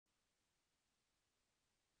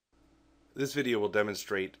This video will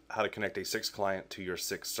demonstrate how to connect a SIX client to your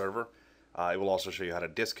SIX server. It will also show you how to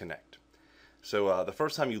disconnect. So the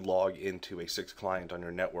first time you log into a SIX client on your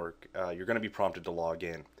network, you're going to be prompted to log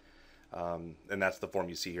in. And that's the form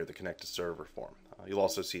you see here, the connect to server form. You'll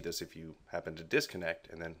also see this if you happen to disconnect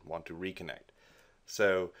and then want to reconnect.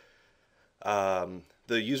 So the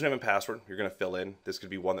username and password you're going to fill in. This could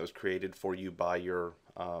be one that was created for you by your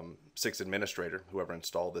SIX administrator, whoever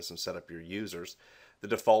installed this and set up your users. The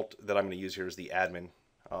default that I'm going to use here is the admin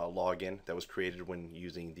login that was created when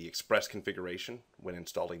using the Express configuration when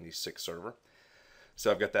installing the SIX server. So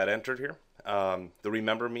I've got that entered here. The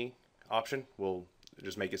Remember Me option will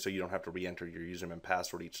just make it so you don't have to re-enter your username and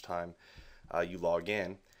password each time you log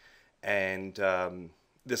in. And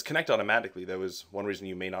this connect automatically, though, is one reason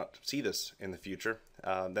you may not see this in the future.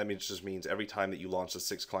 That just means every time that you launch the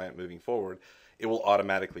SIX client moving forward, it will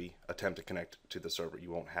automatically attempt to connect to the server. You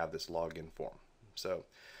won't have this login form. So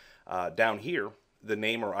down here, the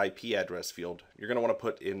name or IP address field, you're going to want to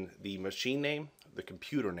put in the machine name, the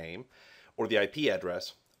computer name, or the IP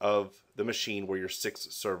address of the machine where your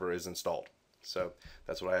SIX server is installed. So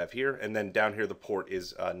that's what I have here. And then down here, the port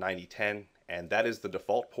is 9010, and that is the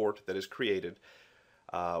default port that is created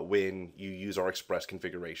when you use our Express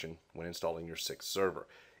configuration when installing your SIX server.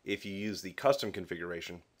 If you use the custom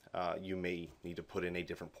configuration, you may need to put in a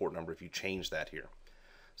different port number if you change that here.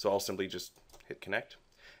 So I'll simply just hit connect.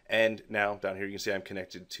 And now down here you can see I'm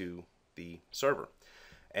connected to the server.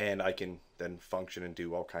 And I can then function and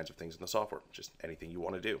do all kinds of things in the software, just anything you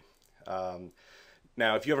want to do.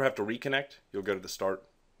 Now if you ever have to reconnect, you'll go to the start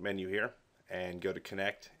menu here and go to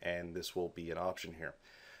connect, and this will be an option here.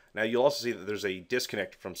 Now you'll also see that there's a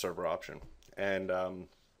disconnect from server option. And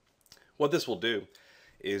what this will do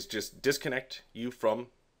is just disconnect you from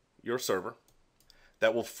your server.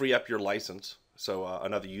 That will free up your license, so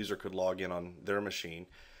another user could log in on their machine.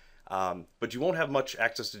 But you won't have much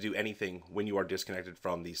access to do anything when you are disconnected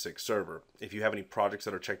from the SIX server. If you have any projects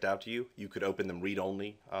that are checked out to you, you could open them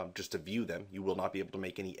read-only just to view them. You will not be able to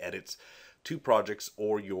make any edits to projects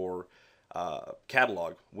or your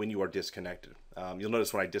catalog when you are disconnected. You'll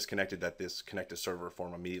notice when I disconnected that this connect to server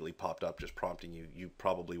form immediately popped up, just prompting you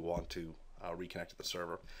probably want to reconnect to the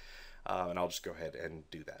server. And I'll just go ahead and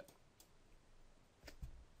do that.